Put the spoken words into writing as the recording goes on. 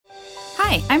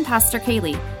Hi, I'm Pastor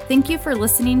Kaylee. Thank you for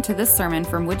listening to this sermon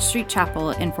from Wood Street Chapel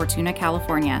in Fortuna,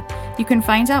 California. You can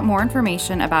find out more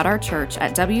information about our church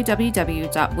at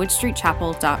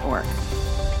www.woodstreetchapel.org.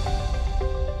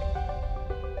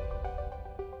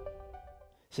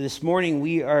 So this morning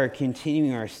we are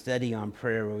continuing our study on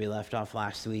prayer where we left off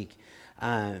last week.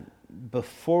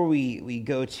 Before we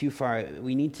go too far,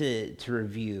 we need to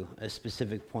review a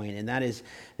specific point, and that is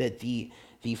that the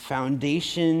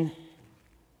foundation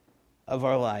of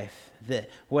our life, that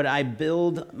what I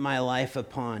build my life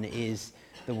upon is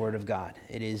the Word of God.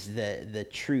 It is the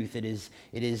truth. It is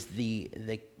the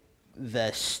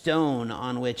stone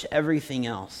on which everything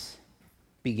else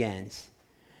begins.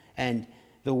 And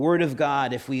the Word of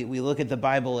God, if we look at the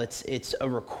Bible, it's a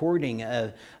recording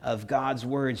of God's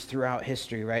words throughout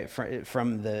history, right?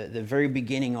 From the very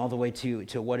beginning all the way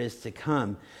to what is to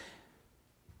come.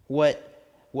 What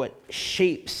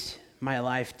shapes my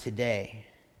life today,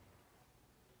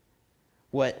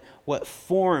 what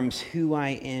forms who I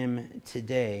am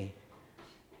today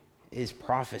is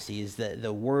prophecy, is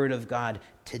the Word of God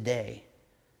today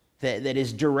that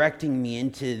is directing me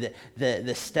into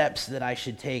the steps that I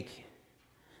should take,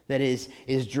 that is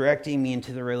directing me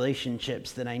into the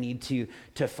relationships that I need to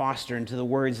foster, into the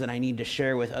words that I need to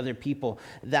share with other people.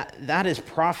 That is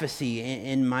prophecy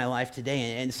in my life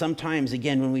today. And sometimes,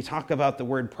 again, when we talk about the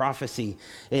word prophecy,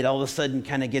 it all of a sudden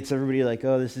kind of gets everybody like,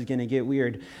 oh, this is going to get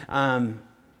weird.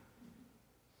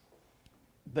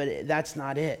 But that's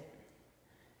not it.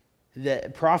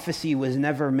 The prophecy was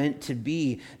never meant to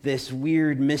be this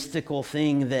weird mystical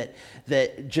thing that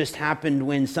just happened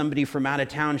when somebody from out of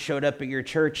town showed up at your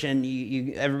church and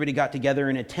everybody got together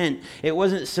in a tent. It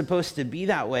wasn't supposed to be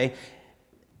that way.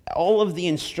 All of the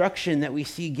instruction that we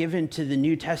see given to the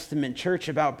New Testament church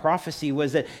about prophecy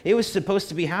was that it was supposed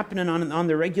to be happening on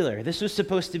the regular. This was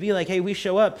supposed to be like, hey, we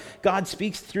show up, God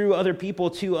speaks through other people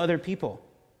to other people.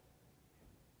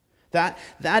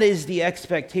 That is the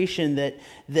expectation that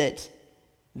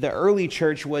the early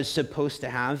church was supposed to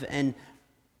have. And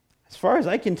as far as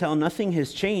I can tell, nothing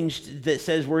has changed that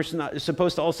says we're not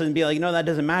supposed to all of a sudden be like, no, that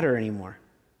doesn't matter anymore.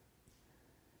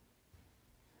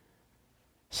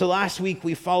 So last week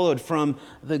we followed from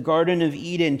the Garden of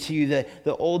Eden to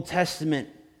the Old Testament,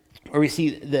 where we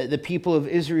see the people of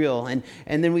Israel, and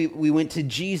then we went to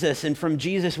Jesus, and from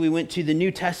Jesus we went to the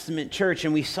New Testament church,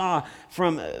 and we saw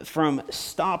from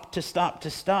stop to stop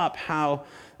to stop how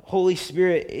Holy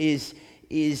Spirit is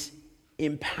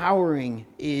empowering,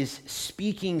 is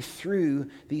speaking through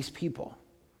these people.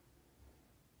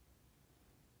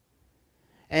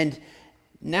 And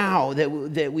now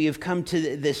that we have come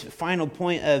to this final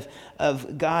point of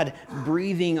God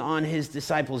breathing on his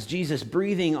disciples, Jesus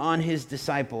breathing on his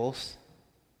disciples,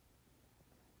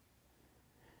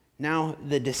 now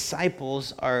the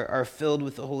disciples are filled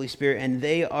with the Holy Spirit, and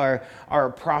they are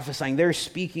prophesying. They're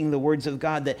speaking the words of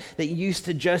God that used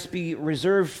to just be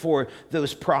reserved for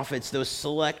those prophets, those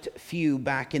select few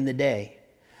back in the day.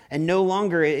 And no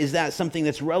longer is that something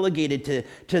that's relegated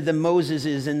to the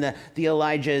Moseses and the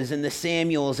Elijahs and the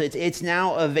Samuels. It's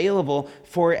now available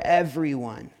for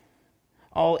everyone.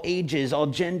 All ages, all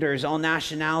genders, all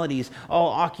nationalities,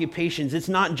 all occupations. It's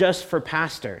not just for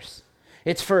pastors.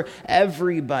 It's for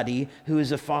everybody who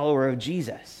is a follower of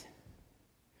Jesus.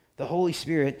 The Holy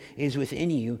Spirit is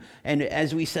within you. And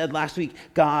as we said last week,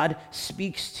 God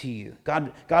speaks to you.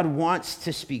 God wants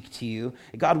to speak to you.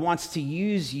 God wants to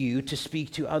use you to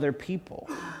speak to other people.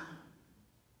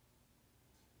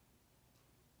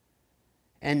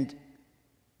 And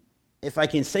if I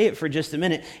can say it for just a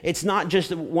minute, it's not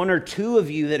just one or two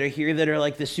of you that are here that are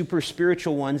like the super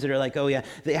spiritual ones that are like, oh yeah,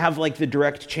 they have like the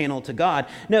direct channel to God.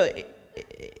 No,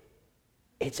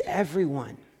 it's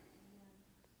everyone.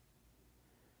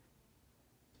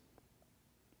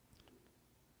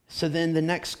 So then the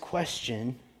next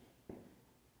question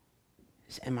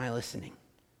is, am I listening?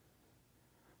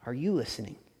 Are you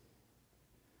listening?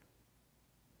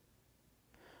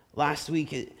 Last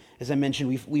week, as I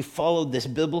mentioned, we followed this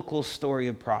biblical story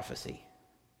of prophecy.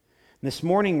 This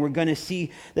morning, we're going to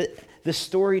see that the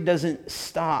story doesn't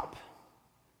stop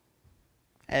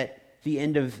at the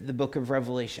end of the book of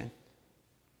Revelation.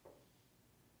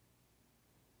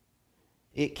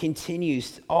 It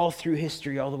continues all through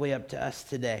history, all the way up to us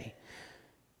today.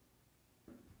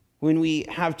 When we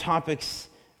have topics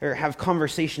or have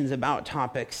conversations about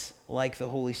topics like the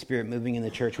Holy Spirit moving in the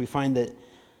church, we find that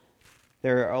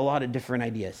there are a lot of different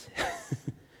ideas.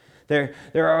 There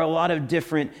are a lot of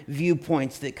different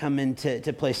viewpoints that come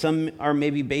into play. Some are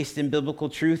maybe based in biblical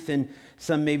truth, and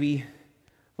some maybe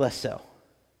less so.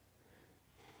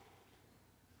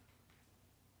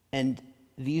 And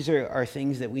these are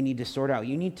things that we need to sort out.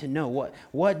 You need to know,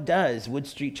 what does Wood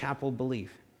Street Chapel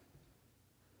believe?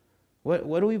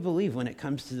 What do we believe when it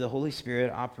comes to the Holy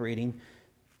Spirit operating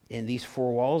in these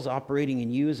four walls, operating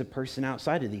in you as a person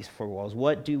outside of these four walls?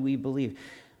 What do we believe?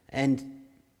 And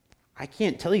I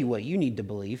can't tell you what you need to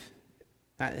believe.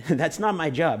 That's not my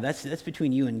job. That's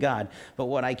between you and God. But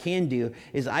what I can do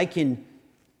is I can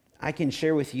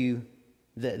share with you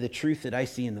the truth that I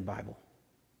see in the Bible.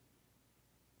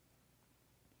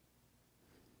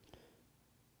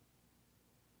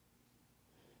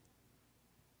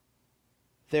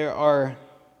 There are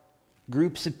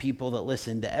groups of people that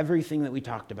listen to everything that we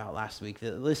talked about last week,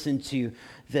 that listen to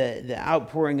the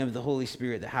outpouring of the Holy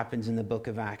Spirit that happens in the book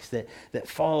of Acts, that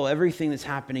follow everything that's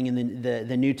happening in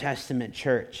the New Testament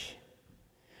church.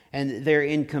 And they're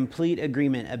in complete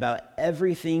agreement about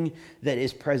everything that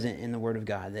is present in the Word of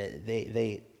God. That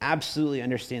they absolutely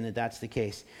understand that that's the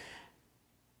case.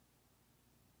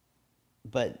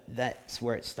 But that's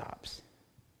where it stops.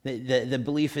 The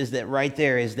belief is that right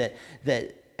there is that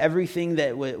everything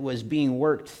that was being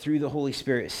worked through the Holy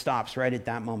Spirit stops right at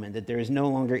that moment, that there is no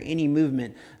longer any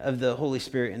movement of the Holy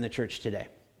Spirit in the church today.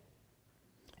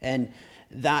 And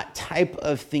that type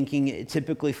of thinking, it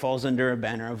typically falls under a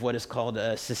banner of what is called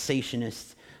a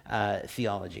cessationist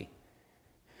theology.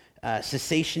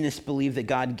 Cessationists believe that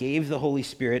God gave the Holy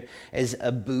Spirit as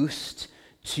a boost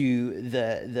to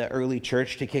the early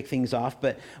church to kick things off,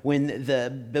 but when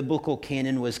the biblical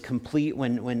canon was complete,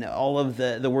 when all of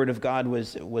the Word of God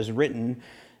was written,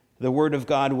 the Word of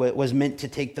God was meant to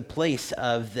take the place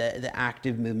of the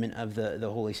active movement of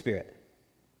the Holy Spirit.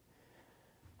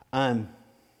 There's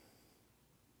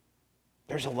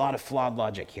a lot of flawed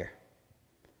logic here.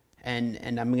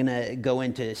 And I'm going to go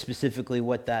into specifically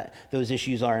what those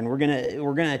issues are, and we're going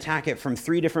to attack it from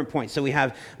three different points. So we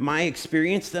have my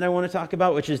experience that I want to talk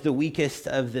about, which is the weakest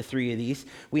of the three of these.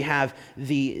 We have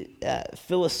the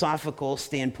philosophical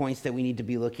standpoints that we need to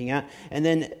be looking at, and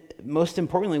then most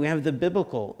importantly, we have the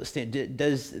biblical stand.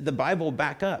 Does the Bible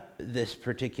back up this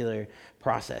particular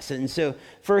process? And so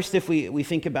first, if we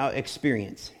think about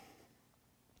experience.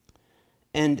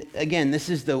 And again, this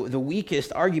is the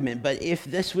weakest argument, but if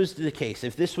this was the case,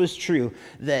 if this was true,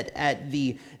 that at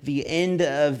the end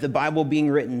of the Bible being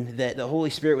written, that the Holy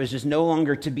Spirit was just no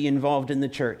longer to be involved in the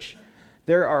church,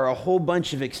 there are a whole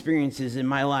bunch of experiences in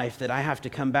my life that I have to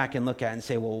come back and look at and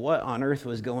say, well, what on earth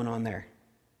was going on there?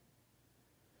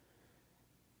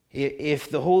 If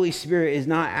the Holy Spirit is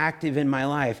not active in my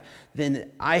life,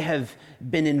 then I have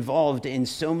been involved in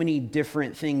so many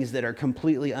different things that are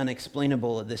completely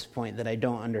unexplainable at this point that I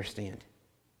don't understand.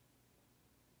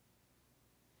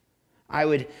 I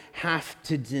would have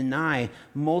to deny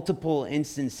multiple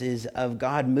instances of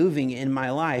God moving in my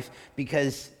life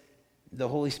because the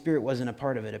Holy Spirit wasn't a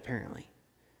part of it, apparently.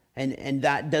 And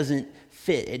that doesn't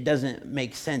fit. It doesn't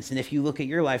make sense. And if you look at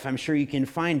your life, I'm sure you can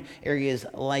find areas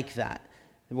like that,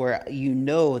 where you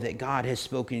know that God has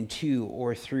spoken to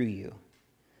or through you.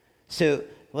 So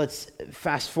let's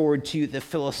fast forward to the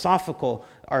philosophical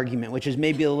argument, which is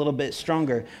maybe a little bit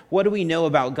stronger. What do we know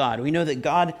about God? We know that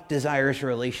God desires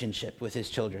relationship with his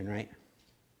children, right?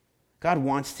 God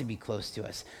wants to be close to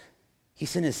us. He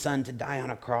sent his son to die on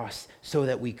a cross so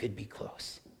that we could be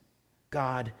close.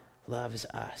 God loves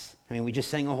us. I mean, we just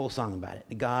sang a whole song about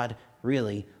it. God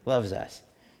really loves us.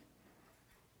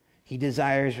 He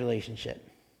desires relationship.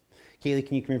 Kaylee,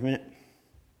 can you come here for a minute?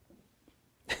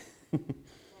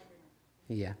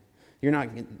 Yeah. You're not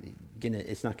gonna,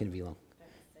 it's not gonna be long.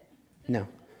 No.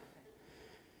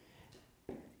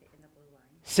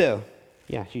 So,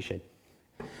 yeah, you should.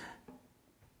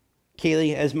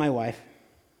 Kaylee, as my wife,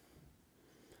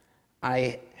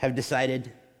 I have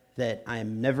decided that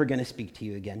I'm never gonna speak to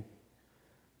you again,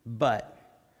 but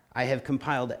I have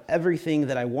compiled everything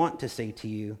that I want to say to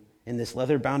you in this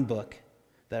leather-bound book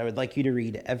that I would like you to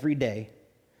read every day.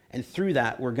 And through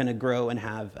that, we're going to grow and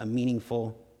have a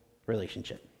meaningful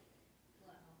relationship.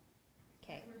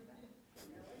 Okay.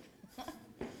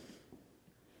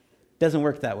 Doesn't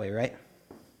work that way, right?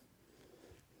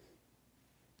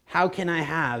 How can I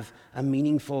have a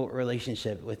meaningful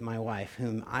relationship with my wife,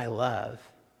 whom I love,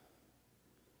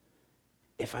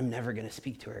 if I'm never going to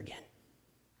speak to her again?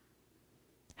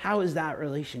 How is that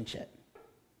relationship?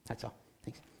 That's all.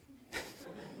 Thanks.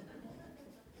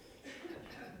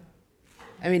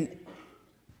 I mean,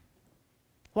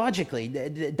 logically,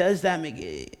 does that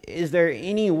make, is there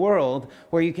any world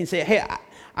where you can say, hey,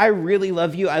 I really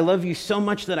love you. I love you so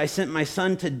much that I sent my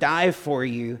son to die for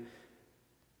you.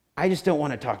 I just don't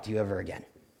want to talk to you ever again.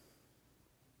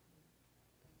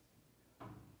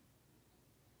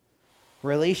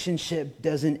 Relationship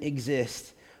doesn't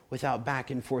exist without back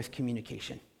and forth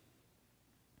communication.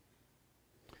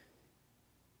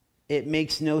 It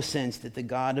makes no sense that the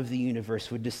God of the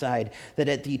universe would decide that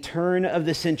at the turn of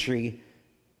the century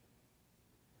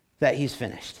that he's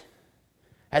finished.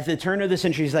 At the turn of the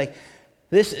century, he's like,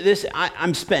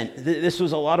 I'm spent. This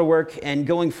was a lot of work, and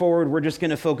going forward, we're just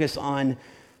going to focus on,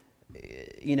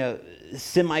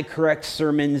 semi-correct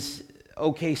sermons,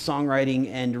 okay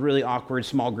songwriting, and really awkward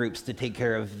small groups to take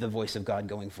care of the voice of God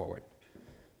going forward.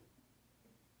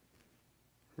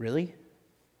 Really?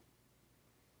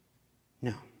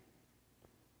 No.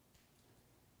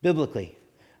 Biblically,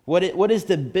 what is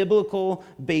the biblical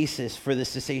basis for the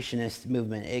cessationist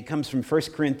movement? It comes from 1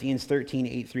 Corinthians 13,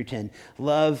 8 through 10.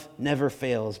 Love never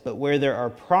fails, but where there are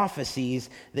prophecies,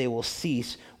 they will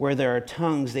cease. Where there are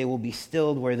tongues, they will be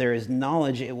stilled. Where there is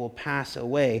knowledge, it will pass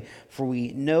away. For we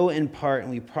know in part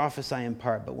and we prophesy in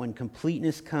part, but when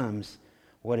completeness comes,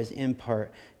 what is in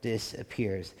part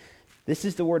disappears. This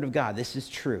is the word of God. This is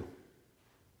true.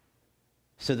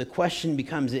 So the question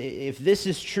becomes, if this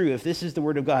is true, if this is the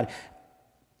word of God,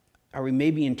 are we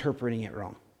maybe interpreting it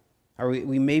wrong? Are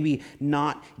we maybe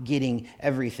not getting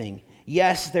everything?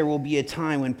 Yes, there will be a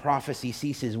time when prophecy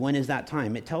ceases. When is that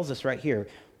time? It tells us right here,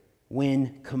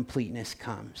 when completeness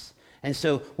comes. And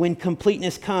so when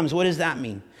completeness comes, what does that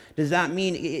mean? Does that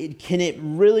mean, can it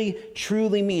really,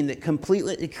 truly mean that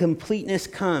completeness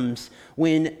comes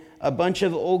when a bunch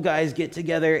of old guys get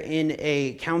together in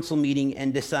a council meeting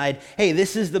and decide, hey,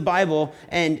 this is the Bible,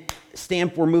 and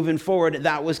stamp, we're moving forward,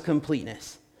 that was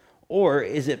completeness? Or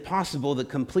is it possible that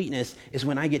completeness is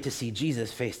when I get to see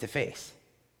Jesus face to face?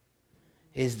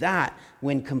 Is that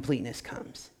when completeness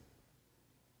comes?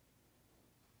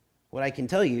 What I can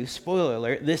tell you, spoiler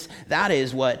alert, that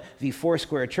is what the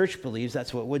Foursquare Church believes.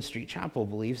 That's what Wood Street Chapel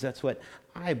believes. That's what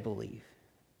I believe.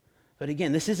 But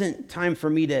again, this isn't time for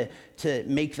me to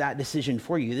make that decision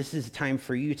for you. This is time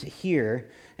for you to hear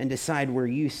and decide where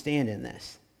you stand in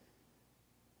this.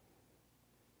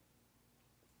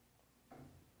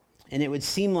 And it would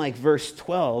seem like verse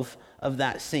 12 of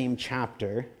that same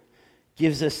chapter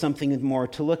gives us something more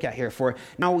to look at here. For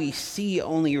now we see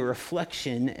only a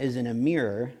reflection as in a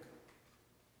mirror,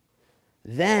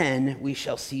 then we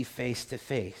shall see face to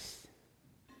face.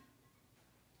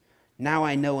 Now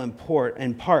I know in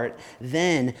part,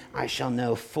 then I shall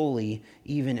know fully,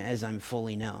 even as I'm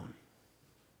fully known.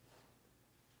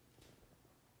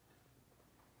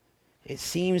 It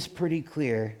seems pretty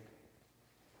clear,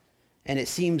 and it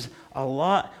seems a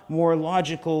lot more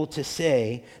logical to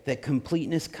say that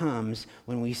completeness comes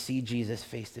when we see Jesus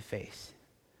face to face.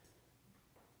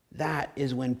 That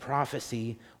is when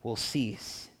prophecy will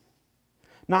cease.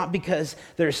 Not because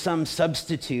there's some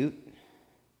substitute,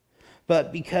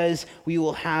 but because we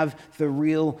will have the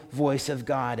real voice of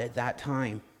God at that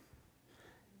time.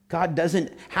 God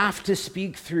doesn't have to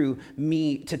speak through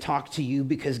me to talk to you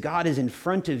because God is in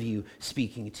front of you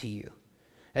speaking to you.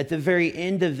 At the very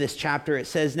end of this chapter, it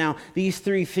says, now these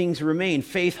three things remain,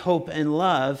 faith, hope, and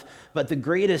love, but the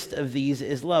greatest of these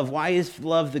is love. Why is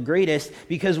love the greatest?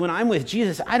 Because when I'm with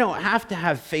Jesus, I don't have to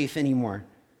have faith anymore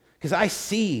because I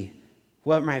see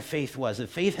what my faith was. The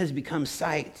faith has become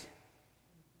sight.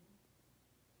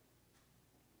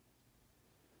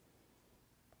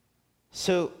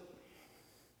 So,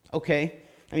 okay,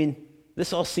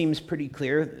 this all seems pretty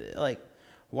clear. Like,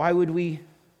 why would we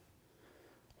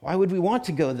want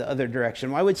to go the other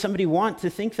direction? Why would somebody want to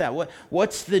think that?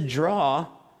 What's the draw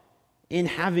in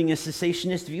having a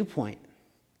cessationist viewpoint?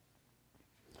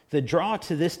 The draw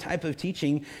to this type of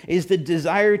teaching is the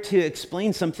desire to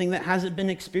explain something that hasn't been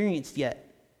experienced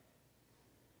yet.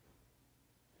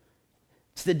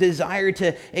 It's the desire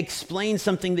to explain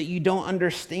something that you don't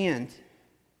understand.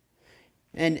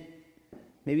 And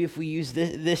maybe if we use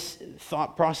this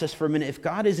thought process for a minute, if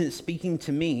God isn't speaking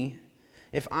to me,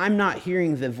 if I'm not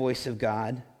hearing the voice of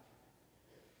God,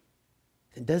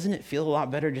 then doesn't it feel a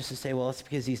lot better just to say, well, it's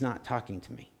because he's not talking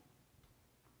to me?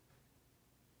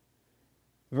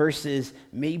 Versus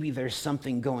maybe there's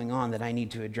something going on that I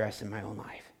need to address in my own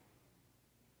life.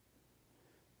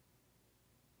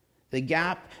 The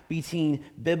gap between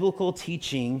biblical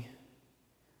teaching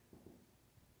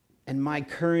and my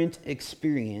current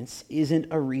experience isn't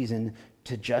a reason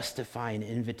to justify an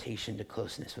invitation to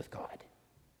closeness with God.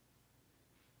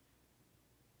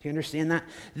 Do you understand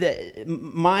that?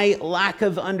 My lack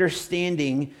of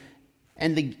understanding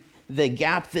and the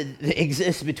gap that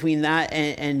exists between that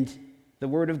and the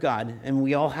Word of God, and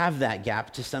we all have that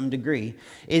gap to some degree,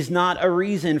 is not a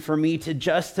reason for me to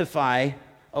justify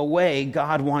away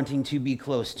God wanting to be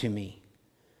close to me.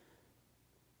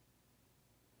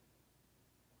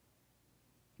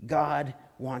 God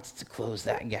wants to close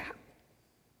that gap.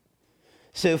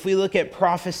 So if we look at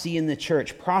prophecy in the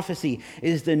church, prophecy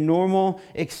is the normal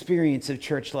experience of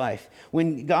church life.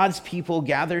 When God's people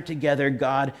gather together,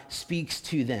 God speaks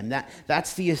to them.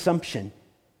 That's the assumption.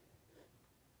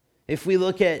 If we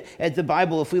look at the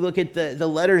Bible, if we look at the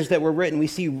letters that were written, we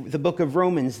see the book of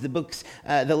Romans,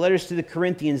 the letters to the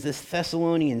Corinthians, the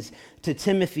Thessalonians, to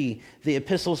Timothy, the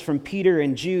epistles from Peter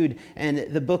and Jude, and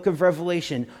the book of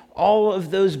Revelation. All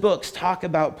of those books talk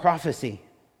about prophecy.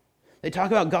 They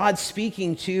talk about God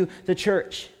speaking to the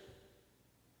church.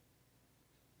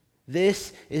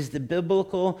 This is the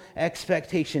biblical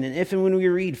expectation. And if and when we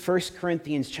read 1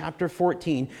 Corinthians chapter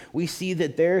 14, we see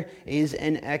that there is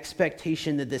an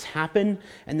expectation that this happen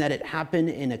and that it happen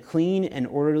in a clean and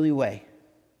orderly way.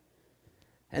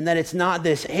 And that it's not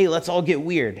this, hey, let's all get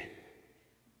weird.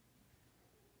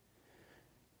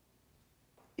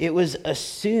 It was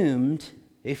assumed,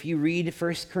 if you read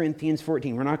 1 Corinthians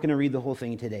 14, we're not going to read the whole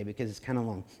thing today because it's kind of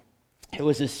long. It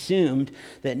was assumed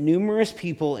that numerous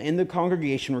people in the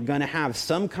congregation were going to have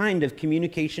some kind of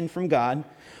communication from God,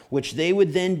 which they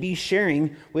would then be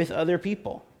sharing with other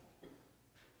people.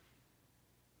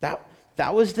 That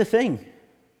was the thing.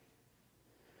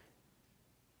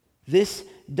 This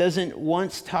doesn't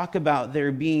once talk about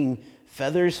there being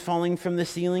feathers falling from the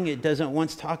ceiling. It doesn't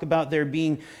once talk about there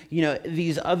being,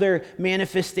 these other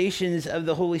manifestations of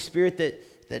the Holy Spirit that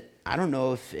I don't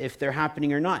know if they're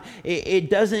happening or not. It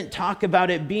doesn't talk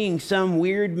about it being some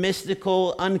weird,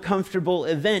 mystical, uncomfortable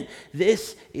event.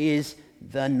 This is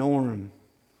the norm.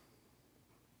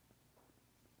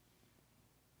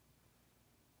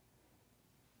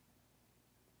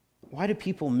 Why do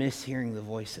people miss hearing the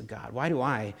voice of God? Why do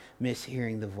I miss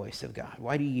hearing the voice of God?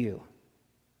 Why do you?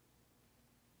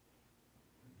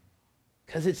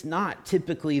 Because it's not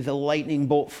typically the lightning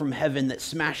bolt from heaven that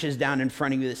smashes down in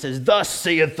front of you that says, "Thus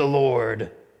saith the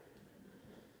Lord."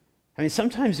 I mean,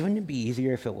 sometimes wouldn't it be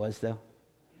easier if it was, though?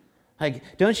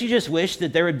 Like, don't you just wish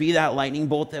that there would be that lightning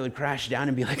bolt that would crash down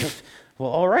and be like, well,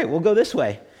 all right, we'll go this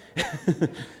way.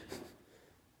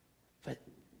 But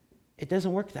it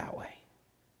doesn't work that way.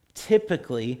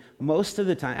 Typically, most of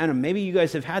the time, I don't know, maybe you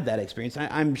guys have had that experience.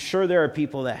 I'm sure there are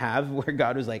people that have, where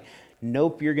God was like,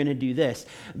 nope, you're going to do this.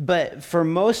 But for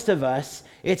most of us,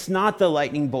 it's not the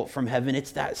lightning bolt from heaven.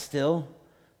 It's that still,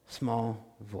 small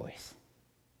voice.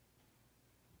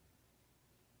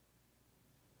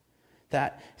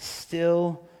 That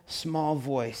still, small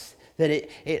voice. That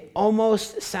it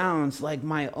almost sounds like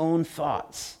my own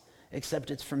thoughts,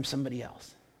 except it's from somebody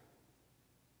else.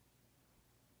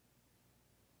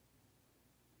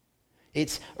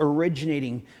 It's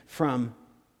originating from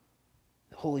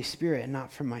the Holy Spirit and not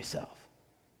from myself.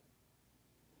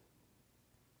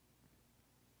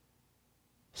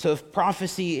 So if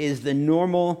prophecy is the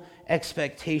normal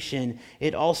expectation,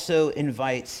 it also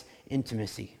invites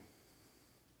intimacy.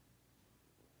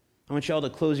 I want you all to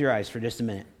close your eyes for just a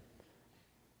minute.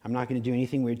 I'm not going to do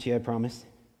anything weird to you, I promise.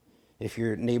 If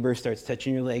your neighbor starts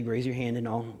touching your leg, raise your hand and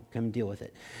I'll come deal with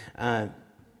it.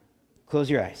 Close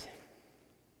your eyes.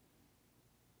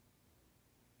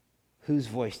 Whose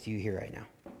voice do you hear right now?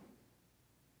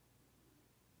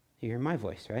 You hear my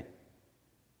voice, right?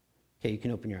 Okay, you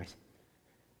can open your eyes.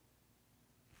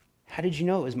 How did you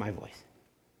know it was my voice?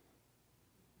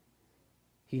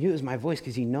 You knew it was my voice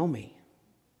because you know me.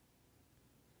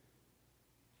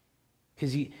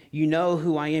 Because you know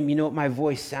who I am. You know what my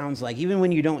voice sounds like. Even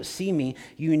when you don't see me,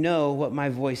 you know what my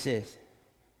voice is.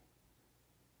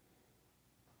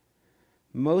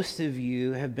 Most of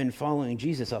you have been following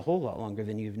Jesus a whole lot longer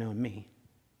than you've known me.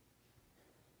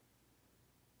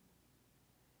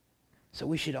 So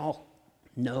we should all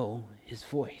know his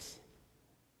voice.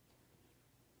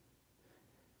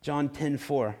 John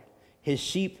 10:4, his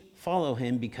sheep follow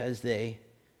him because they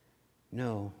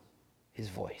know his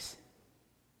voice.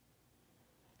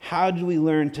 How do we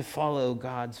learn to follow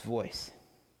God's voice?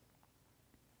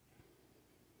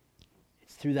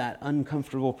 It's through that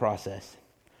uncomfortable process.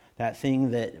 That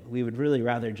thing that we would really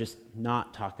rather just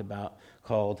not talk about,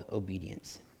 called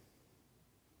obedience.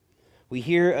 We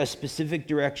hear a specific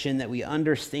direction that we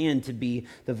understand to be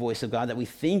the voice of God, that we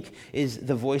think is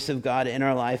the voice of God in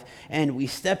our life, and we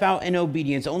step out in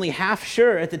obedience, only half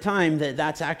sure at the time that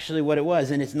that's actually what it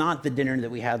was, and it's not the dinner that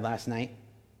we had last night.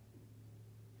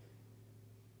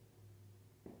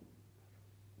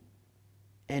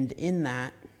 And in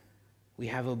that, we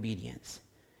have obedience.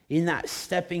 In that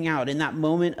stepping out, in that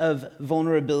moment of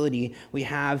vulnerability, we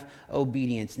have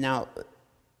obedience. Now,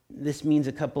 this means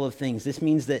a couple of things. This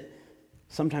means that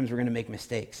sometimes we're going to make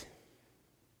mistakes.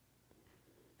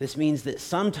 This means that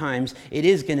sometimes it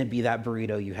is going to be that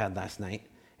burrito you had last night,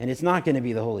 and it's not going to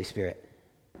be the Holy Spirit.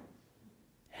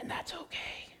 And that's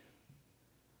okay.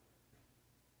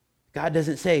 God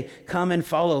doesn't say, come and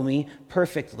follow me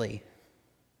perfectly,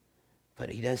 but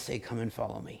he does say, come and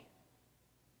follow me.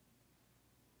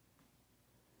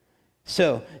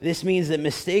 So this means that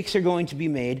mistakes are going to be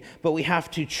made, but we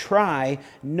have to try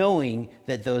knowing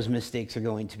that those mistakes are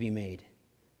going to be made.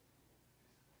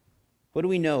 What do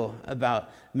we know about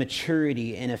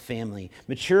maturity in a family?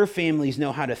 Mature families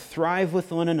know how to thrive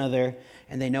with one another,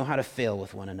 and they know how to fail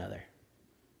with one another.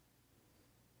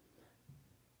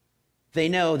 They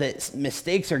know that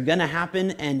mistakes are going to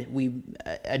happen, and we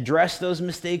address those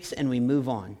mistakes and we move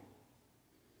on.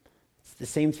 It's the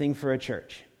same thing for a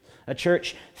church. A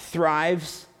church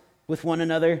thrives with one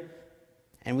another,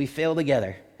 and we fail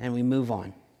together, and we move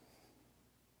on.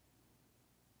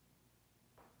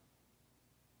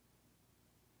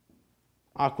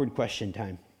 Awkward question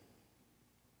time.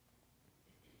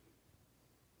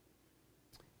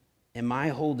 Am I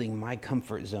holding my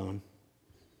comfort zone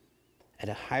at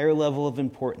a higher level of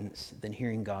importance than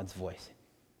hearing God's voice?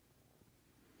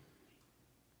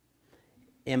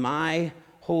 Am I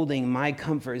holding my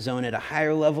comfort zone at a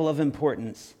higher level of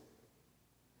importance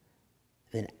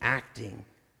than acting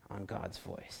on God's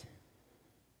voice?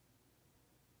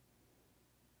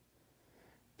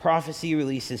 Prophecy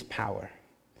releases power.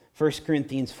 1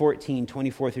 Corinthians 14,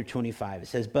 24 through 25. It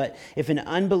says, but if an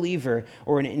unbeliever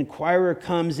or an inquirer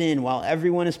comes in while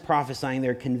everyone is prophesying,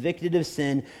 they're convicted of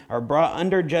sin, are brought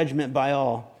under judgment by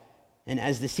all, and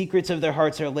as the secrets of their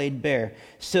hearts are laid bare,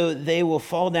 so they will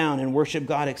fall down and worship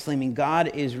God, exclaiming, God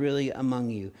is really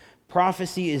among you.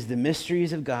 Prophecy is the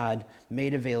mysteries of God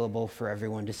made available for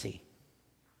everyone to see.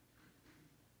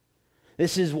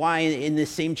 This is why in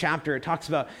this same chapter it talks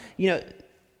about,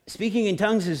 speaking in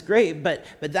tongues is great, but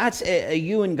that's a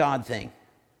you and God thing.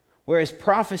 Whereas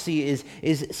prophecy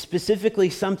is specifically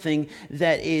something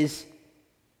that is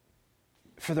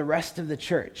for the rest of the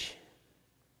church.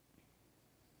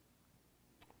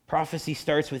 Prophecy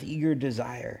starts with eager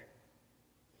desire.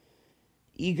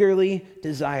 Eagerly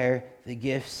desire the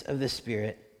gifts of the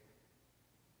Spirit,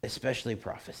 especially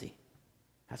prophecy.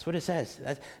 That's what it says.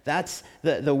 That's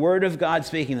the Word of God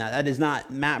speaking that. That is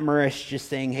not Matt Murish just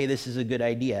saying, hey, this is a good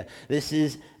idea. This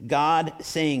is God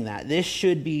saying that. This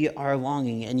should be our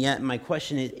longing. And yet my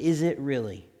question is it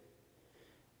really?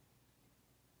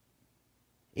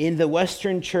 In the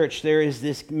Western church, there is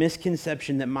this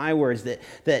misconception that my words, that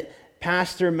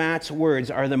Pastor Matt's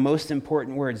words are the most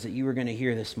important words that you were going to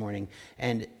hear this morning.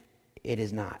 And it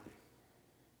is not.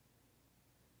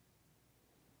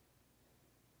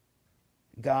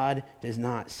 God does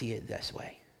not see it this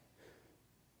way.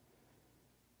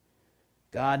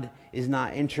 God is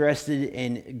not interested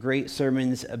in great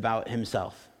sermons about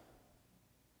himself.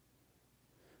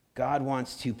 God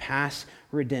wants to pass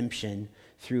redemption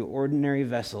through ordinary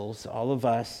vessels, all of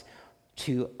us,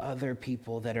 to other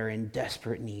people that are in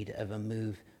desperate need of a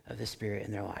move of the Spirit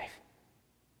in their life.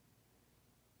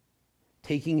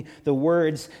 Taking the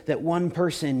words that one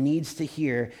person needs to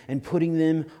hear and putting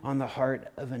them on the heart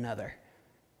of another.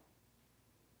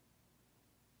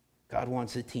 God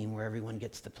wants a team where everyone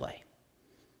gets to play.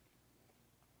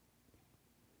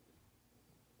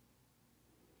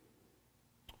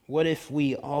 What if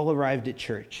we all arrived at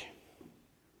church?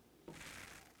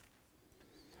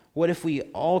 What if we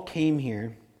all came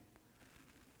here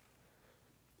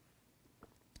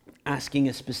asking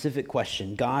a specific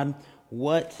question? God,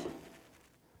 what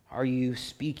are you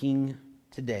speaking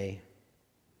today?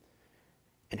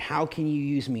 And how can you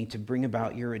use me to bring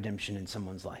about your redemption in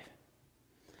someone's life?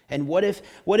 And what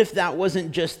if that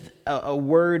wasn't just a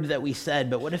word that we said,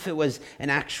 but what if it was an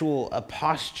actual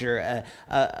posture,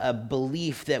 a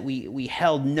belief that we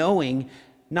held, knowing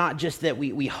not just that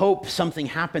we hope something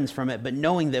happens from it, but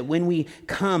knowing that when we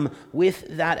come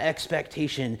with that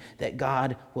expectation that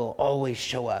God will always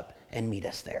show up and meet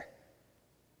us there.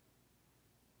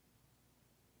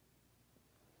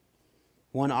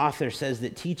 One author says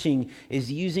that teaching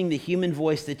is using the human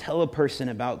voice to tell a person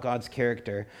about God's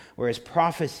character, whereas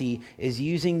prophecy is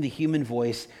using the human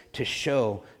voice to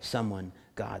show someone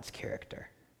God's character.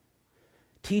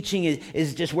 Teaching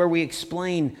is just where we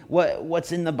explain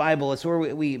what's in the Bible. It's where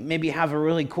we maybe have a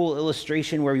really cool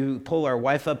illustration where we pull our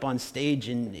wife up on stage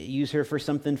and use her for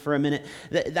something for a minute.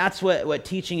 That's what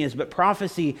teaching is. But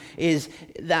prophecy is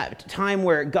that time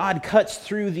where God cuts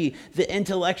through the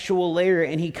intellectual layer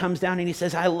and he comes down and he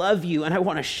says, I love you and I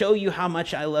want to show you how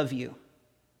much I love you.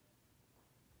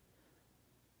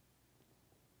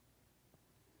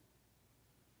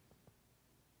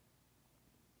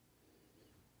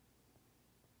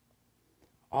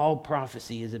 All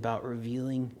prophecy is about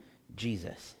revealing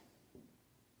Jesus.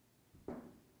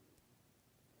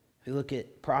 We look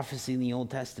at prophecy in the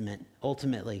Old Testament,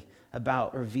 ultimately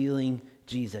about revealing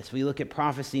Jesus. We look at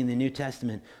prophecy in the New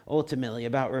Testament, ultimately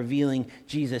about revealing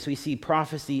Jesus. We see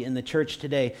prophecy in the church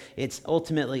today. It's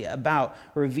ultimately about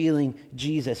revealing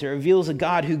Jesus. It reveals a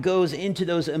God who goes into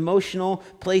those emotional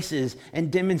places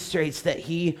and demonstrates that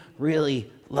he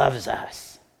really loves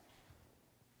us.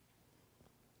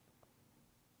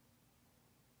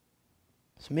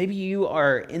 So maybe you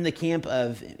are in the camp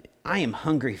of, I am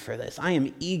hungry for this. I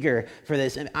am eager for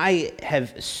this. And I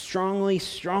have strongly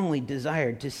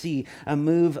desired to see a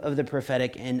move of the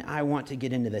prophetic, and I want to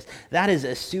get into this. That is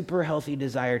a super healthy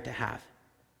desire to have.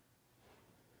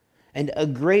 And a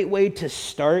great way to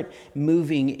start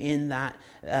moving in that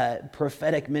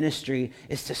prophetic ministry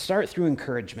is to start through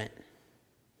encouragement.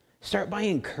 Start by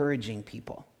encouraging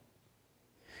people.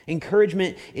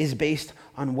 Encouragement is based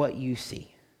on what you see.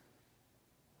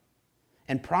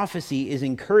 And prophecy is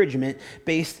encouragement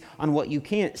based on what you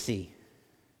can't see.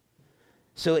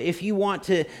 So if you want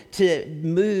to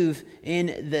move in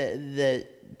the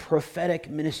prophetic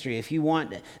ministry, if you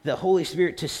want the Holy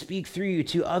Spirit to speak through you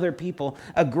to other people,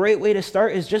 a great way to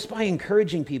start is just by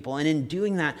encouraging people. And in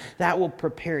doing that, that will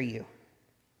prepare you.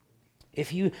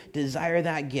 If you desire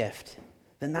that gift,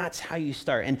 then that's how you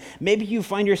start. And maybe you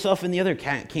find yourself in the other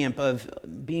camp of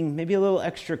being maybe a little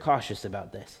extra cautious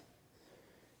about this.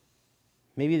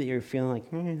 Maybe that you're feeling like,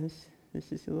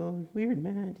 this is a little weird,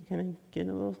 man. Kind of getting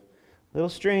a little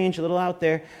strange, a little out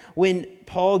there. When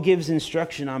Paul gives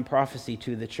instruction on prophecy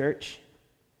to the church,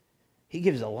 he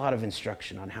gives a lot of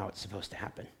instruction on how it's supposed to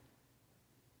happen.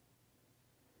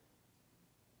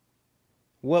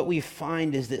 What we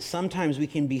find is that sometimes we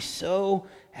can be so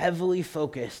heavily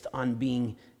focused on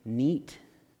being neat,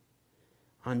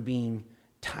 on being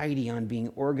tidy, on being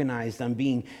organized, on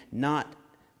being not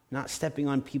stepping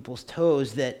on people's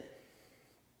toes, that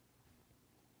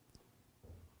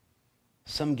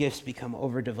some gifts become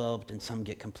overdeveloped and some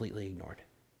get completely ignored.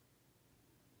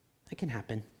 That can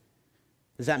happen.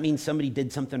 Does that mean somebody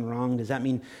did something wrong? Does that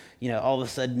mean, all of a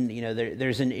sudden,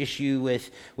 there's an issue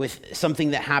with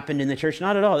something that happened in the church?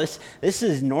 Not at all. This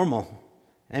is normal.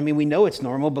 I mean, we know it's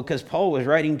normal because Paul was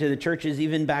writing to the churches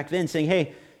even back then saying,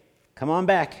 hey, come on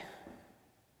back.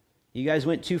 You guys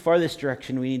went too far this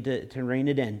direction. We need to rein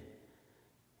it in.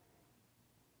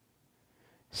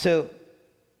 So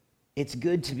it's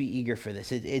good to be eager for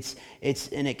this. It's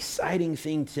an exciting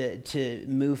thing to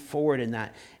move forward in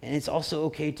that. And it's also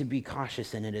okay to be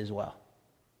cautious in it as well.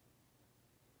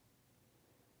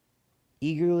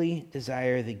 Eagerly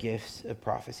desire the gifts of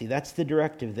prophecy. That's the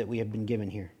directive that we have been given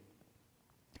here.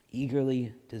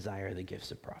 Eagerly desire the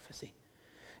gifts of prophecy.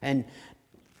 And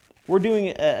we're doing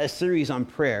a series on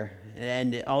prayer,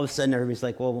 and all of a sudden everybody's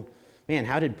like, well, man,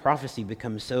 how did prophecy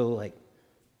become so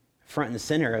front and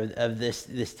center of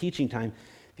this teaching time?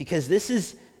 Because this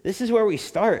is where we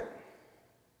start.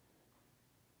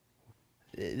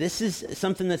 This is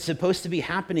something that's supposed to be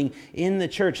happening in the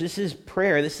church. This is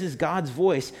prayer. This is God's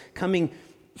voice coming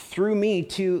through me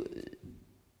to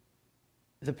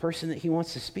the person that he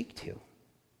wants to speak to,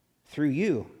 through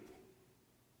you.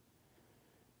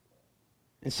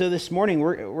 And so this morning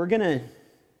we're gonna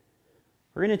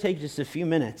take just a few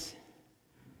minutes,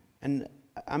 and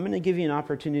I'm gonna give you an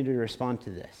opportunity to respond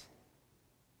to this.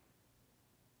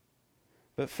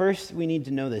 But first, we need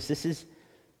to know this. This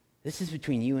is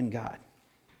between you and God.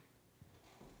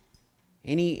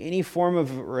 Any form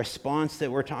of response that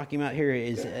we're talking about here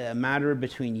is a matter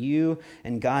between you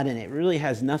and God, and it really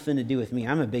has nothing to do with me.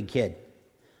 I'm a big kid.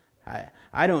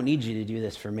 I don't need you to do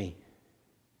this for me.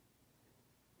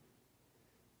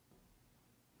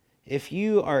 If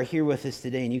you are here with us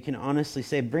today and you can honestly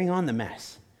say, bring on the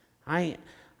mess. I'm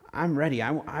ready.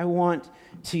 I want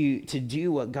to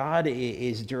do what God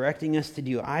is directing us to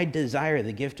do. I desire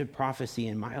the gift of prophecy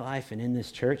in my life and in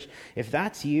this church. If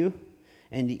that's you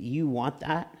and you want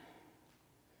that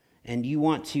and you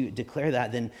want to declare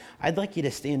that, then I'd like you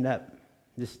to stand up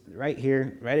just right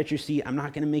here, right at your seat. I'm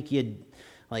not going to make you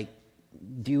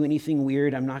do anything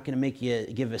weird. I'm not going to make you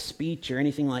give a speech or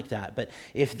anything like that. But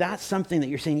if that's something that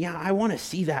you're saying, yeah, I want to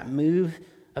see that move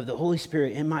of the Holy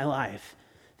Spirit in my life,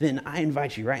 then I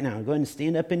invite you right now, go ahead and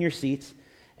stand up in your seats,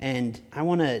 and I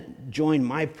want to join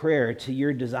my prayer to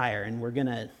your desire, and we're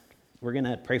gonna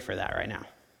pray for that right now.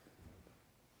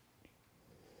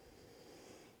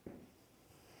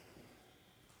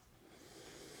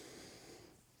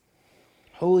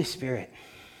 Holy Spirit,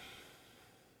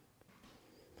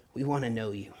 we want to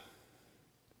know you.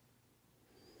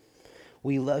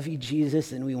 We love you,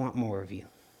 Jesus, and we want more of you.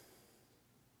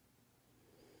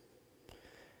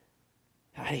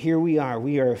 God, here we are.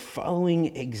 We are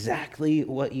following exactly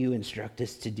what you instruct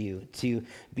us to do, to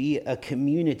be a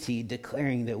community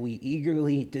declaring that we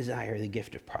eagerly desire the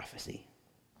gift of prophecy.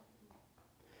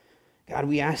 God,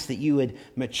 we ask that you would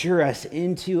mature us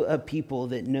into a people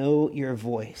that know your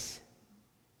voice,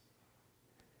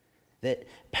 that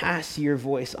pass your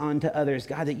voice on to others.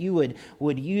 God, that you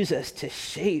would use us to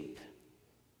shape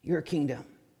your kingdom.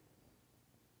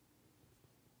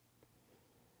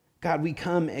 God, we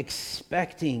come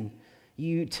expecting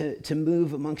you to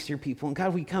move amongst your people. And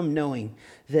God, we come knowing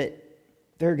that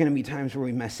there are going to be times where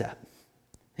we mess up.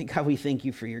 And God, we thank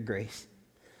you for your grace.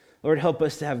 Lord, help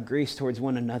us to have grace towards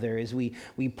one another as we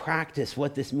practice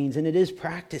what this means. And it is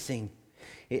practicing.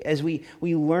 As we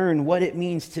learn what it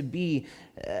means to be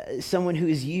someone who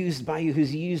is used by you,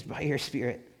 who's used by your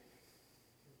Spirit.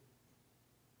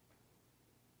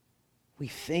 We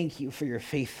thank you for your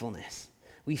faithfulness.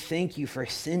 We thank you for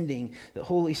sending the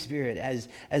Holy Spirit as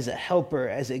a helper,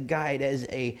 as a guide, as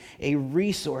a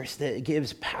resource that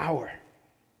gives power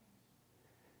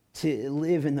to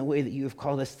live in the way that you have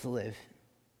called us to live.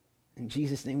 In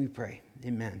Jesus' name we pray.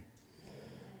 Amen.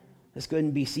 Let's go ahead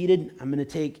and be seated. I'm going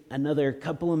to take another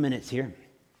couple of minutes here.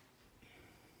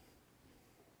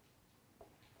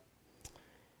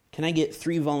 Can I get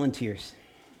 3 volunteers?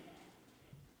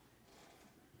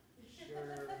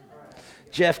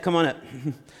 Jeff, come on up.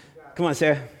 Come on,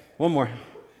 Sarah. One more.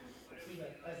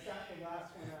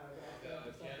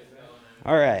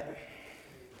 All right.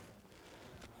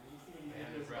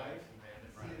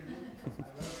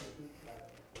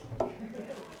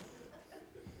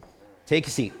 Take a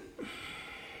seat.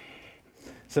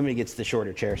 Somebody gets the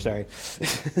shorter chair, sorry.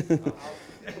 You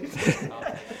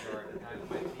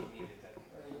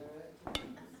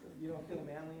don't feel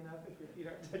manly enough if your feet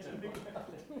aren't touching the ground.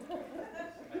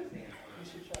 You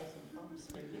should try some pumps,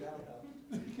 maybe that'll help.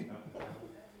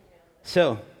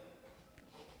 So,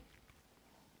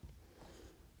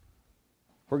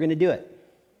 we're going to do it.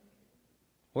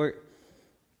 We're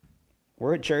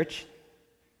at church.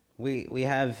 We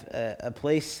have a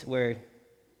place where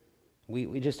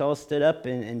we just all stood up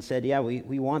and said, yeah,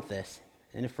 we want this.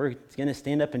 And if we're going to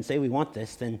stand up and say we want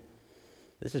this, then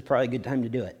this is probably a good time to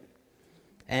do it.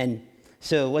 And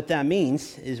so what that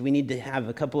means is we need to have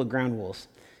a couple of ground rules.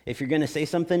 If you're going to say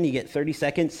something, you get 30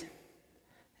 seconds,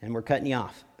 and we're cutting you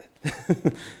off.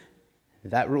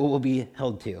 That rule will be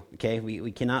held to, okay?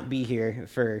 We cannot be here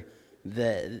for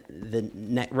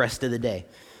the rest of the day.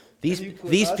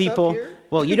 These people,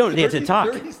 well, you don't get to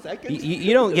talk.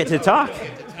 You don't get to talk.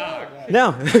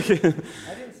 No. I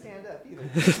didn't stand up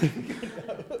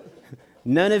either.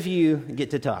 None of you get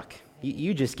to talk.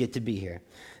 You just get to be here.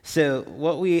 So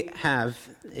what we have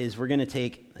is we're going to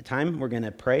take a time. We're going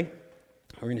to pray.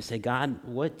 We're going to say, God,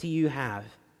 what do you have?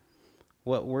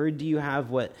 What word do you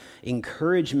have? What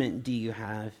encouragement do you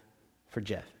have for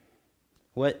Jeff?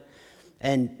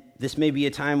 And this may be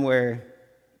a time where,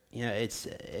 you know, it's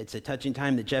a touching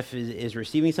time that Jeff is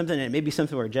receiving something, and it may be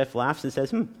something where Jeff laughs and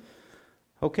says,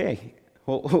 okay,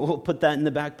 we'll put that in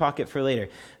the back pocket for later.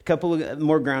 A couple of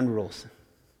more ground rules.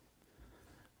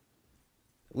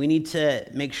 We need to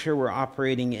make sure we're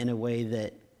operating in a way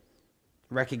that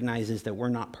recognizes that we're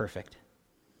not perfect.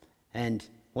 And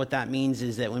what that means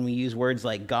is that when we use words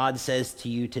like God says to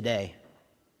you today,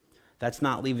 that's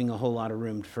not leaving a whole lot of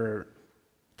room for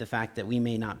the fact that we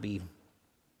may not be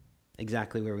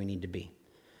exactly where we need to be.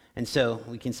 And so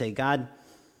we can say, God,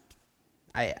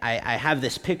 I have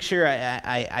this picture.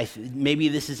 I maybe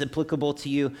this is applicable to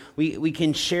you. We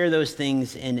can share those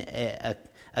things in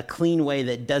a clean way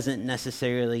that doesn't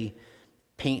necessarily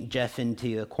paint Jeff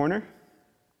into a corner.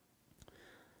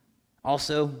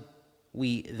 Also,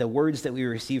 the words that we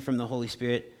receive from the Holy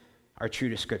Spirit are true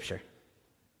to Scripture.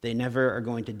 They never are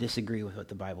going to disagree with what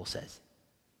the Bible says.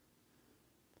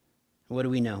 What do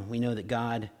we know? We know that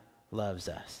God loves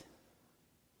us.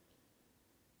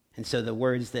 And so the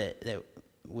words that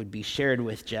would be shared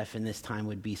with Jeff in this time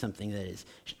would be something that is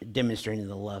demonstrating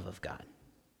the love of God.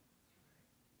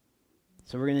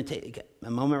 So we're going to take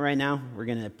a moment right now. We're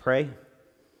going to pray.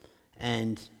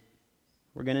 And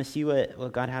we're going to see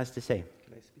what God has to say.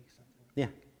 Can I speak something? Yeah.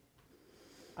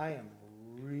 I am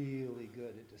really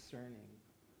good at discerning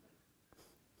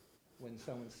when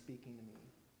someone's speaking to me.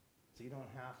 So you don't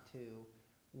have to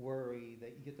worry that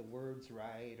you get the words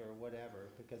right or whatever,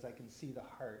 because I can see the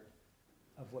heart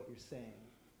of what you're saying.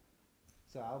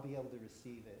 So I'll be able to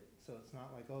receive it. So it's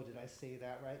not like, oh, did I say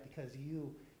that right? Because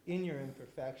you, in your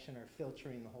imperfection, are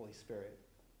filtering the Holy Spirit.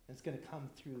 It's going to come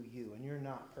through you, and you're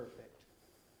not perfect.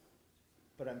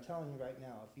 But I'm telling you right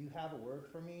now, if you have a word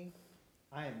for me,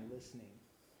 I am listening.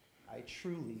 I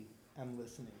truly am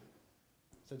listening.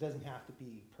 So it doesn't have to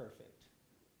be perfect.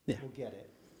 Yeah. We'll get it.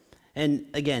 And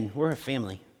again, we're a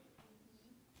family.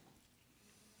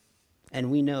 And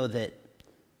we know that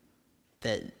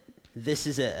this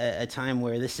is a time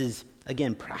where this is,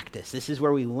 again, practice. This is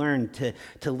where we learn to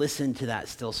listen to that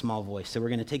still small voice. So we're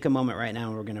going to take a moment right now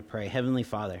and we're going to pray. Heavenly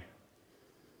Father,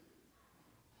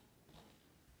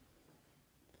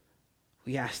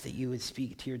 we ask that you would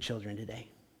speak to your children today.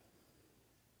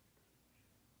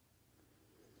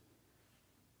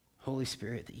 Holy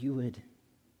Spirit, that you would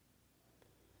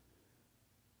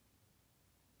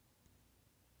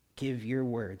give your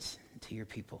words to your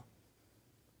people.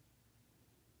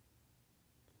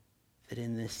 That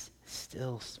in this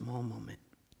still small moment,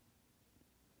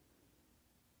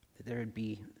 that there would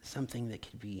be something that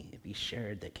could be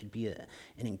shared, that could be an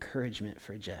encouragement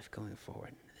for Jeff going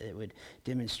forward, that it would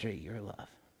demonstrate your love.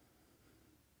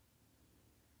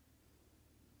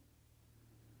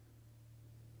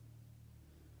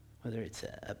 Whether it's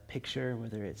a picture,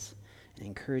 whether it's an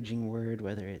encouraging word,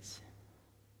 whether it's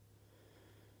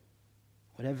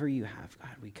whatever you have,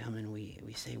 God, we come and we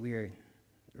say we are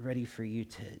ready for you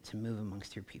to move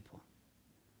amongst your people.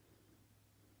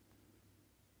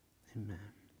 Amen.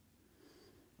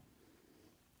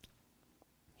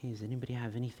 Hey, does anybody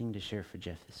have anything to share for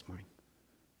Jeff this morning?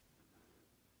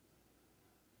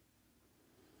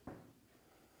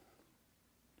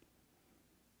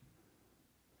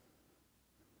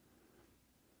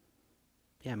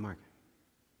 Yeah, Mark.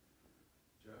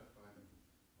 Jeff, I'm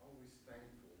always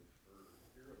thankful for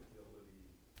your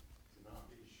ability to not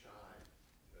be shy,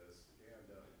 to stand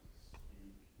up, to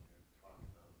speak, and talk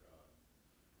about God.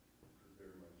 We're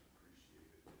very much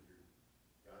appreciated that you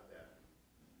got that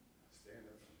stand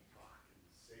up and talk and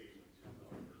say what you're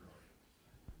about your heart.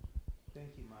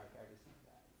 Thank you, Mark. I received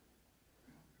that.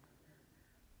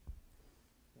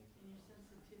 Thank you. And your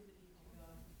sensitivity to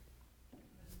God.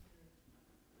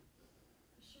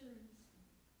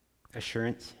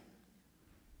 Assurance.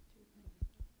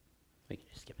 We can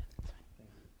just skip it. That's fine. Thank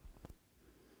you.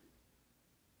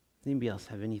 Does anybody else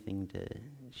have anything to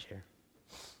share?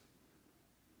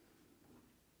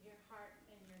 Your heart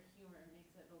and your humor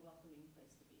makes it a welcoming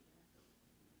place to be here.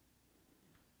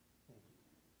 Thank you.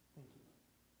 Thank you.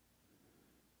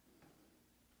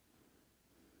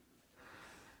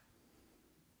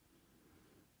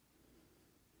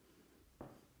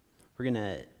 We're going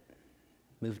to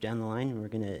move down the line and we're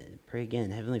going to pray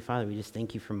again. Heavenly Father, we just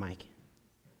thank you for Mike.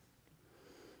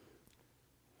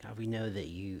 God, we know that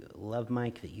you love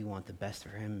Mike, that you want the best for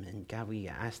him. And God, we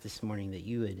ask this morning that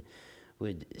you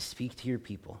would speak to your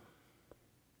people.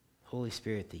 Holy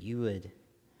Spirit, that you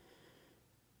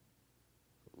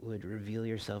would reveal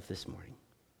yourself this morning.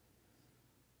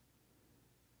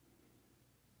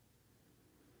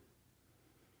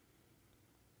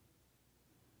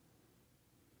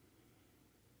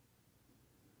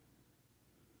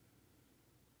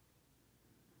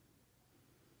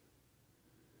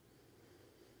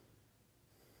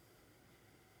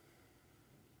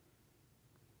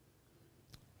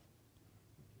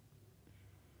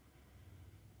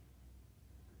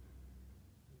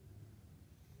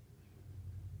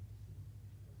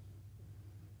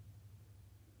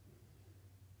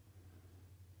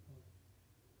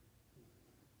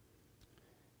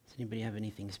 Does anybody have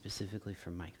anything specifically for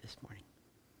Mike this morning?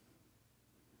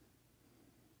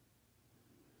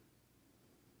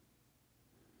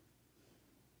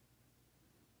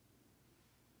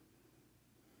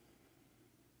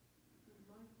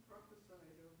 Mike prophesied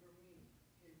over me.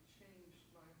 It changed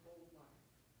my whole life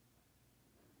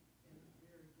in a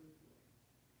very good way.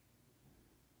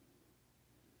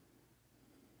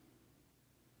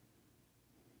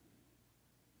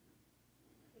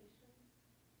 Patience.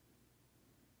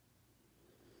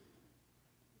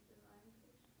 Divine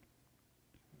patience.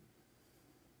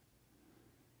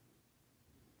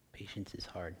 Patience is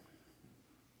hard.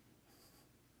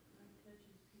 Mike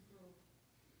touches people.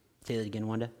 Say that again,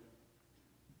 Wanda.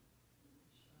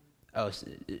 Oh,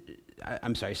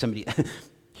 I'm sorry, somebody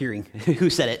hearing. Who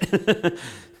said it? Mike touches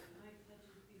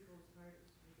people's hearts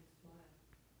with a smile.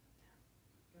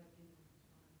 God give him a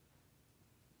smile.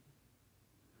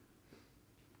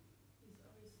 He's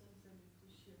always sensitive to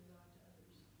share God to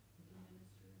others and to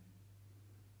minister.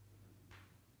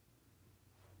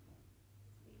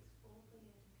 Speaks boldly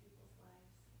into people's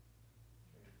lives.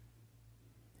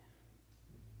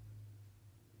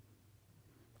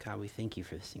 God, we thank you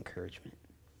for this encouragement.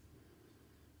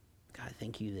 God,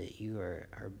 thank you that you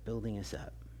are building us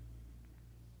up.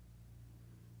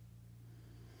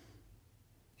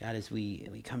 God, as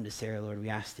we come to Sarah, Lord, we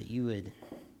ask that you would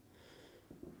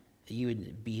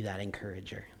be that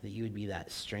encourager, that you would be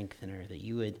that strengthener, that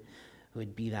you would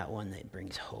would be that one that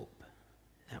brings hope,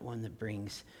 that one that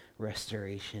brings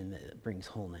restoration, that brings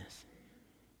wholeness.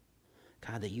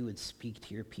 God, that you would speak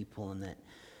to your people, and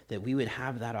that we would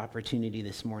have that opportunity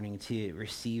this morning to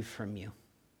receive from you.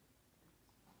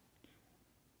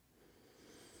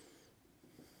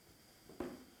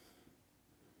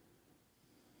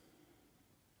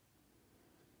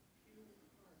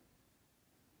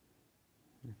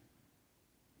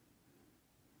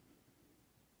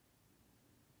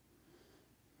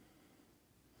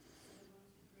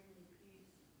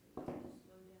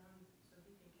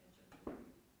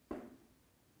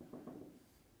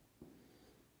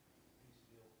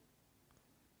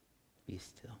 Be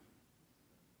still.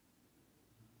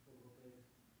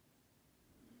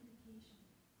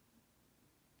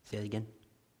 Say it again.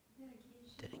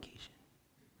 Dedication.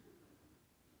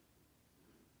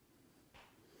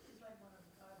 It's like one of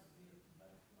God's beautiful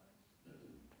butterflies.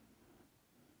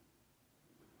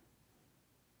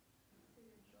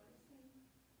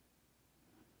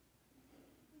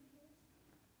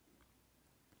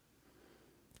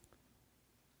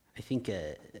 I think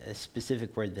a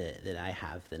specific word that I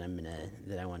have that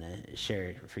I want to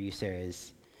share for you, Sarah,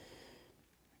 is,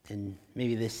 and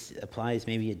maybe this applies,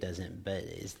 maybe it doesn't, but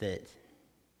is that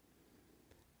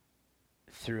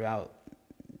throughout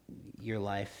your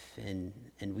life, and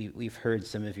we've heard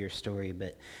some of your story,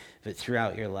 but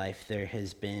throughout your life there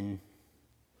has been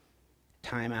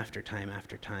time after time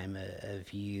after time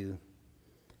of you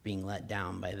being let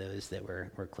down by those that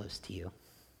were close to you.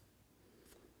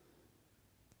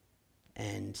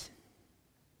 And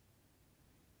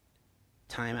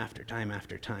time after time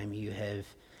after time, you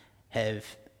have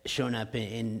shown up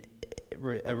in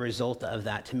a result of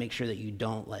that to make sure that you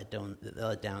don't let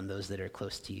down those that are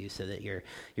close to you, so that you're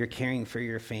caring for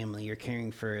your family, you're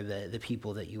caring for the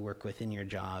people that you work with in your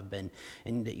job, and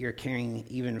that you're caring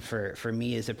even for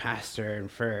me as a pastor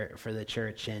and for the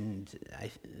church. And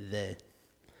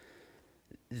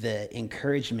the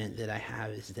encouragement that I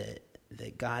have is that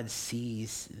God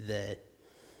sees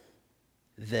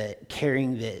the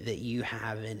caring that you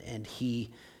have, and he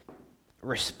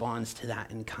responds to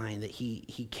that in kind, that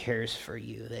he cares for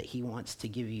you, that he wants to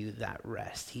give you that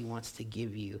rest. He wants to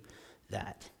give you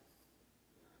that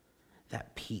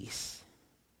peace,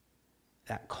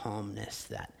 that calmness,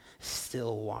 that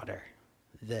still water,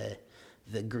 the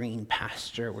green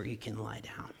pasture where you can lie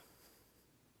down.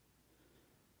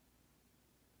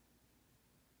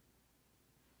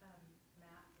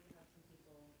 Matt, we have some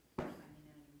people chiming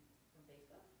in from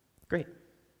Facebook. Great.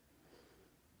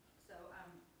 So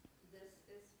this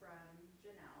is from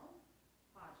Janelle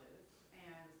Hodges,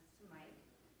 and to Mike.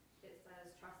 It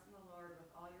says, trust in the Lord with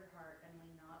all your heart and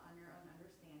lean not on your own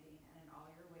understanding, and in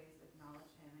all your ways acknowledge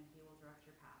him, and he will direct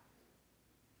your path.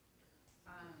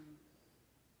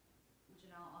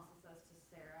 Janelle also says to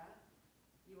Sarah,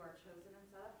 you are chosen and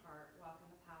set apart, walk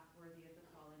in the path worthy of the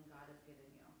calling God has given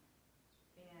you.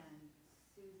 And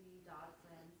Susie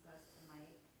Dodson says to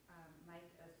Mike,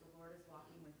 Mike, as the Lord is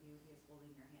walking with you, he is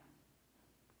holding your hand.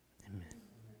 Amen.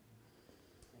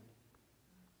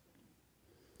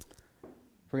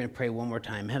 We're going to pray one more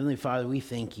time. Heavenly Father, we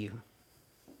thank you.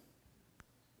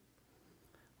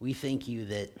 We thank you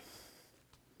that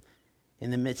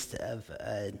in the midst of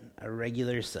a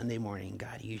regular Sunday morning,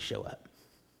 God, you show up.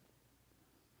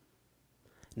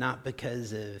 Not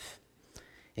because of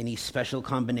any special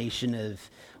combination of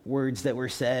words that were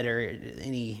said, or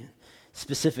any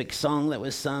specific song that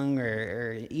was sung,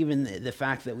 or even the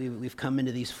fact that we've come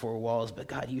into these four walls, but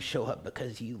God, you show up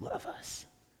because you love us.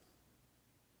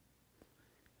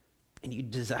 And you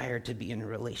desire to be in a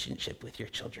relationship with your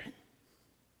children.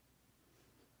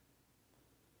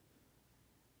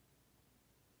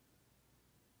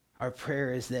 Our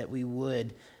prayer is that we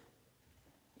would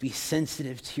be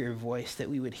sensitive to your voice, that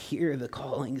we would hear the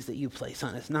callings that you place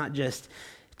on us, not just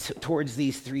towards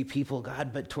these three people,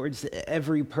 God, but towards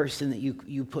every person that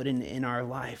you put in our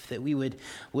life, that we would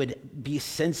be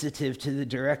sensitive to the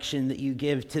direction that you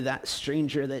give to that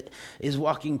stranger that is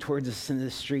walking towards us in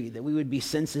the street, that we would be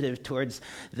sensitive towards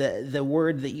the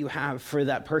word that you have for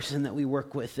that person that we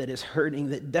work with that is hurting,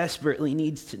 that desperately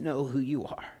needs to know who you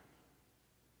are.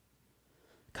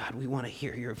 God, we want to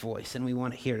hear your voice, and we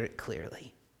want to hear it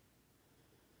clearly.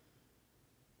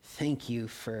 Thank you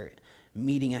for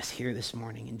meeting us here this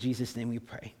morning. In Jesus' name we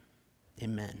pray.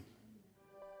 Amen.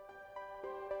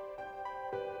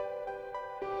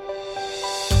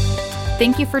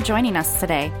 Thank you for joining us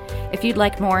today. If you'd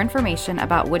like more information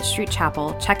about Wood Street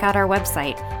Chapel, check out our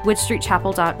website,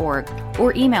 woodstreetchapel.org,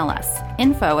 or email us,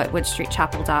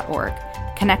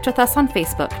 info@woodstreetchapel.org. Connect with us on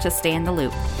Facebook to stay in the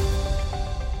loop.